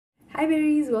Hi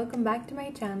berries, welcome back to my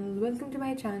channel. Welcome to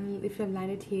my channel if you have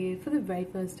landed here for the very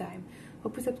first time.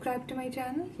 Hope you subscribe to my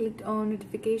channel, click on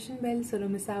notification bell so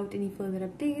don't miss out any further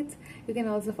updates. You can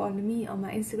also follow me on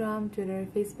my Instagram, Twitter,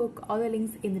 Facebook, all the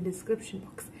links in the description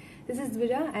box. This is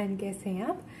Dwija and kaise hain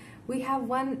aap? We have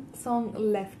one song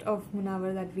left of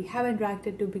Munawar that we haven't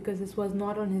reacted to because this was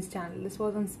not on his channel. This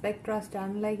was on SPECTRA's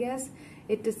channel, I guess.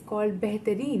 It is called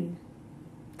Behtareen.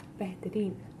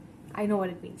 Behtareen. I know what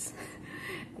it means.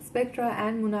 SPECTRA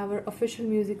and Munawar official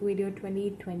music video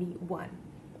 2021.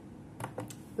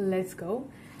 Let's go.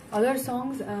 Other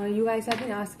songs you guys have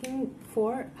been asking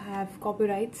for have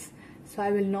copyrights, so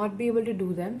I will not be able to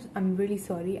do them. I'm really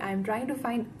sorry. I'm trying to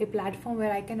find a platform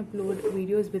where I can upload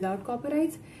videos without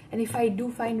copyrights, and if I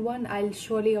do find one, I'll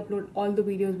surely upload all the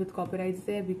videos with copyrights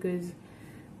there because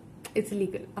it's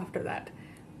illegal after that.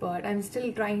 But I'm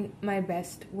still trying my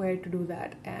best where to do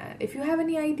that, and if you have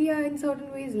any idea in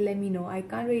certain ways, let me know. I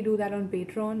can't really do that on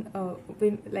Patreon,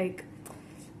 like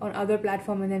on other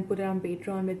platform and then put it on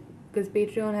Patreon because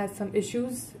Patreon has some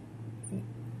issues.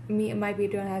 My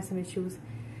Patreon has some issues,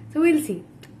 so we'll see.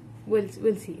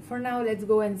 We'll see. For now, let's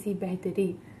go and see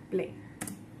Behtareen play.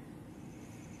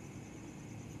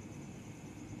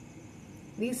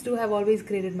 These two have always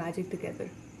created magic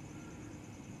together.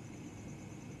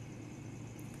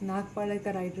 Nagpal like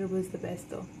the writer was the best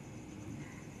though.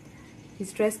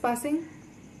 He's trespassing.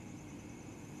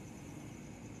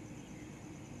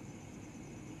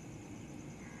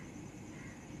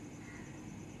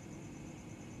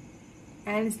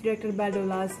 And it's directed by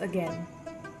Dolas again.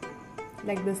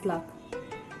 Like this luck.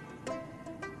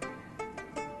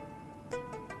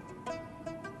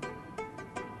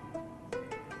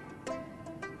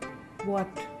 What?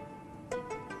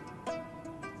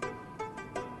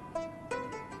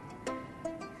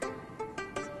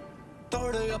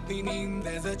 अपनी नींद,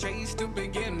 there's a chase to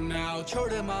begin now.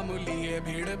 छोड़ मामूली ये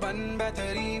भीड़ बन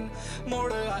बेहतरीन,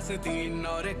 मोड़ आस्तीन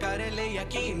और कर ले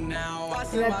यकीन now.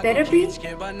 Therapy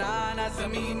के बनाना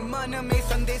जमीन, मन में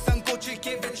संदेश संकोच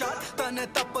के विचार, तन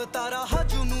तपता रहा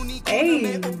जुनूनी खून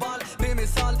में उबाल,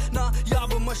 बेमिसाल ना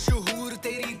याब मशहूर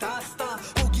तेरी दास्तां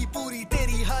होगी पूरी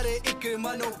तेरी हर एक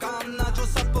मनोकामना, जो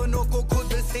सपनों को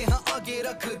खुद से हाँ आगे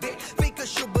रख दे, एक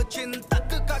शुभ चिंतक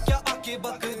का क्या आके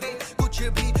बक दे, कुछ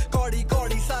भी कौड़ी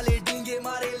कौड़ी साले डींगे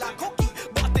मारे लाखों की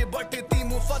बातें बटती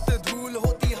मुफ्त धूल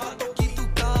होती हाथों की, तू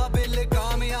काबिल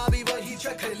कामयाबी वही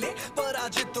चख ले,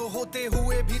 पराजित होते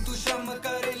हुए भी तू शर्म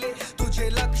कर ले, तुझे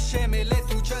लक्ष्य मिले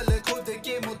तू चल खुद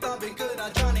के मुताबिक, ना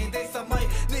जाने दे समय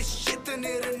निश्चित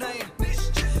निर्णय,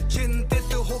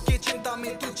 चिंतित होके चिंता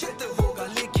में तू चित होगा,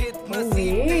 लिखित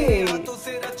नसीब तेरे हाथों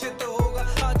से रचित होगा,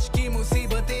 आज की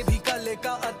मुसीबतें भी कल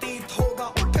का अतीत होगा,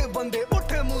 उठ बंदे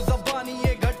उठ मुज़ब्बानी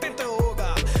ये घटित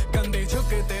होगा, कंधे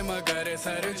झुकते मगर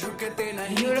सर झुकते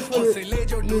नहीं, हौसले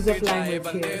जो टूटे जाए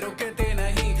बंदे रुकते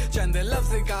नहीं, चंद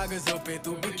लफ्ज़ कागजों पे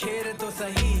तू बिखेर तो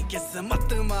सही,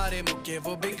 किस्मत मारे मुक्के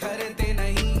वो बिखरते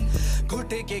नहीं,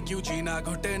 घुटे के क्यों जीना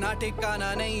घुटना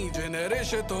टिकाना नहीं, जिन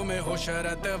रिश्तों में हो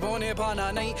शरत वो निभाना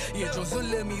नहीं, ये जो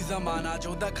जुल्मी जमाना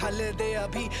जो दखल दे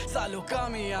अभी, सालों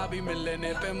कामयाबी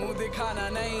मिलने पे मुंह दिखाना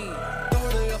नहीं,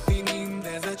 तोड़ अपनी नींद,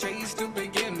 there's a chase to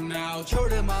begin now,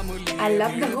 छोड़ मामूली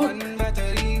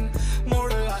बेहतरीन,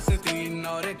 मोड़ आस्तीन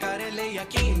और कर ले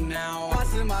यकीन now,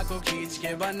 आसमां को खींच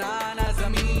के बनाना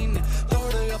जमीन,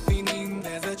 तोड़ अपनी नींद,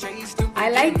 there's a chase to begin I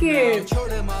like it.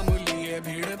 छोड़ मामूली ये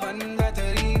भीड़ बन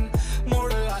बेहतरीन,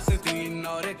 मोड़ आस्तीन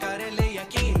और कर ले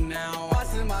यकीन now,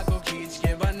 आसमां को खींच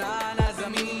के बनाना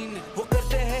जमीन, वो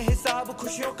करते हैं हिसाब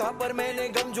खुशियों का पर मैंने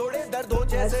गम जोड़े, दर्द हो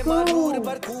जैसे मानूर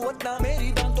पर कुव्वत ना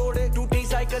मेरी दांत तोड़े, टूटी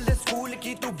साइकिल स्कूल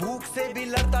की तू भूख से भी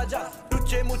लड़ता जा,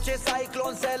 टुच्चे मुच्चे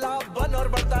साइक्लोन सैलाब बन और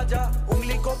बढ़ता जा,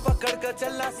 उंगली को पकड़ कर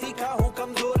चलना सीखा हूँ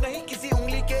कमजोर नहीं, किसी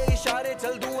उंगली के इशारे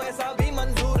चल दूं ऐसा भी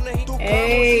मंजूर नहीं, तू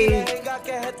खामोशी रहेगा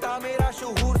कहता मेरा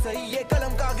शुहूर सही, ये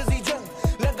कलम कागजी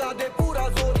जंग लगा दे पूरा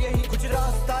जोर यही, कुछ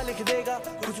रास्ता लिख देगा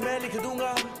कुछ मैं लिख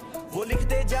दूंगा, वो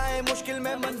लिखते जाए मुश्किल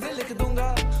में मंजिल लिख दूंगा,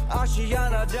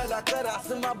 आशियाना जला कर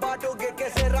आसमां बांटोगे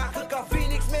कैसे, राख का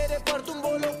फीनिक्स मेरे पर तुम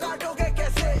बोलो काटोगे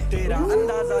कैसे, तेरा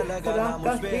अंदाजा लगाना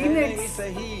मुझ पे है नहीं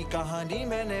सही, कहानी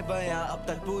मैंने बयां अब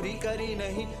तक पूरी करी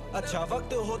नहीं, अच्छा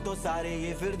वक्त हो तो सारे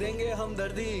ये फिर देंगे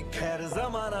हमदर्दी, खैर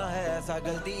जमाना है ऐसा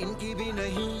गलती इनकी भी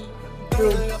नहीं,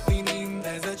 अपनी नींद,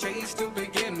 there's a chase to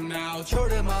begin now,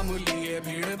 छोड़ मामूली ये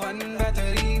भीड़ बन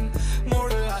बेहतरीन,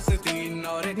 मोड़ आस्तीन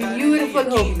और कर ले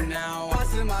यकीन now,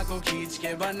 आसमां को खींच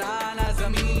के बनाना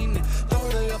जमीन,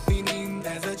 तोड़ अपनी नींद,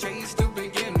 there's a chase to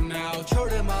begin now,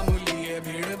 छोड़ मामूली ये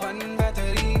भीड़ बन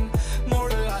बेहतरीन,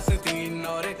 मोड़ आस्तीन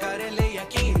और कर ले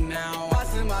यकीन now,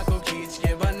 आसमां को खींच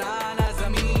के बनाना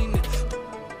जमीन,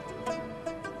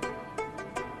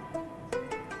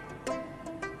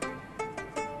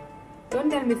 Don't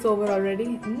tell me it's over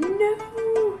already.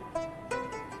 No!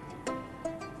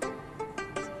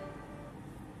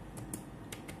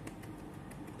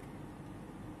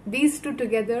 These two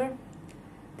together,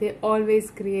 they always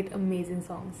create amazing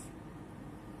songs.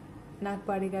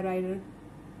 Nagpadi Ka Rider,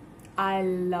 I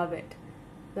love it.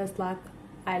 Das Lakh,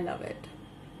 I love it.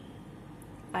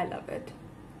 I love it.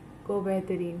 Go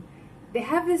Behtareen. They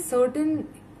have this certain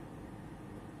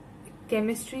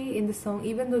chemistry in the song,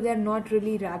 even though they're not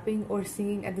really rapping or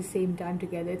singing at the same time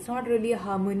together. It's not really a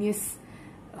harmonious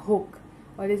hook,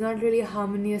 or there's not really a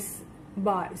harmonious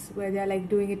bars where they're like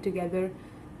doing it together,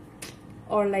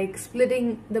 or like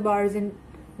splitting the bars and,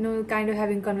 you know, kind of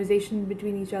having conversation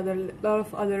between each other. A lot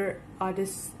of other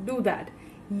artists do that,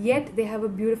 yet they have a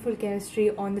beautiful chemistry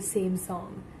on the same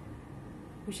song,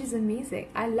 which is amazing.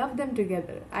 I love them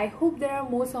together. I hope there are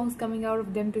more songs coming out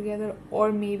of them together,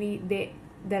 or maybe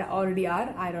there already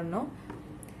are, I don't know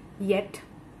yet,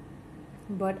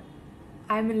 but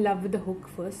I'm in love with the hook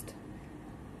first.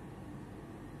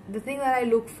 The thing that I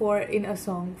look for in a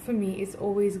song, for me, is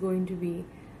always going to be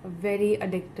a very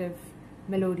addictive,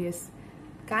 melodious,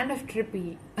 kind of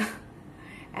trippy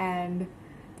and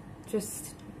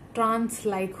just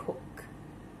trance-like hook.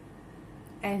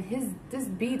 And his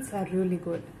beats are really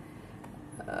good.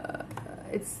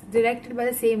 It's directed by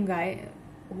the same guy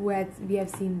who we have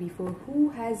seen before, who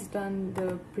has done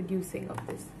the producing of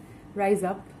this. Rise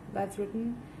Up, that's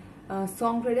written.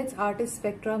 Song credits, artist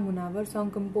SPECTRA, Munawar.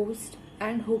 Song composed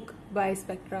and hook by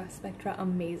SPECTRA. SPECTRA,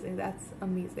 amazing. That's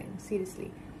amazing,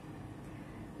 seriously.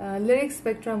 Lyrics,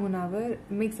 SPECTRA, Munawar.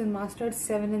 Mix and mastered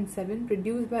 7 and 7.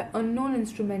 Produced by Unknown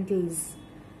Instrumentals.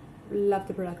 Love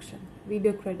the production.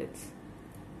 Video credits.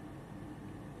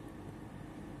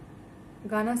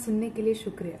 गाना सुनने के लिए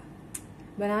शुक्रिया,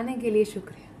 बनाने के लिए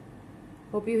शुक्रिया.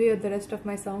 Hope you hear the rest of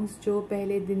my songs. जो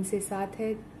पहले दिन से साथ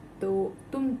है तो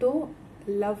तुम तो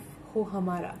love हो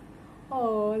हमारा.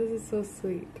 Oh, this is so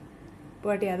sweet.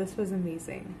 But yeah, this was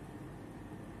amazing.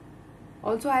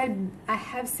 Also, I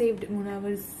have saved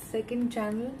Munawar's second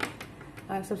channel.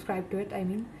 I've subscribed to it. I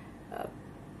mean,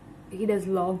 he does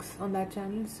vlogs on that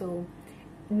channel. So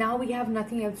now we have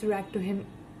nothing else to react to him.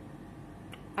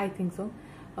 I think so.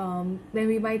 Then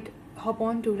we might hop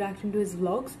on to reaction to his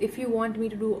vlogs. If you want me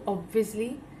to do,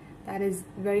 obviously, that is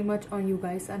very much on you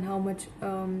guys and how much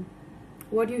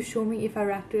what you show me if I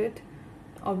react to it.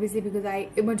 Obviously, because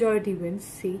a majority wins.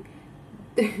 See,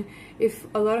 if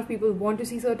a lot of people want to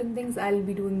see certain things, I'll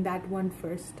be doing that one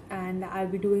first, and I'll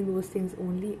be doing those things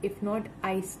only. If not,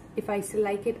 if I still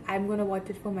like it, I'm gonna watch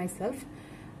it for myself.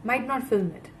 Might not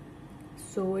film it.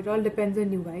 So it all depends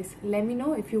on you guys. Let me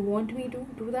know if you want me to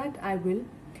do that. I will.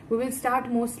 We will start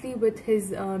mostly with his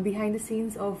behind the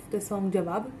scenes of the song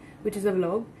Jawab, which is a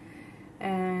vlog,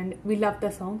 and we love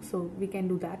the song, so we can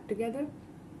do that together.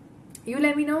 You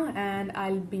let me know and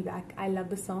I'll be back. I love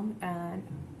the song and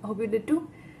I hope you did too.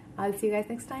 I'll see you guys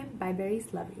next time. Bye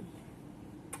berries, love you.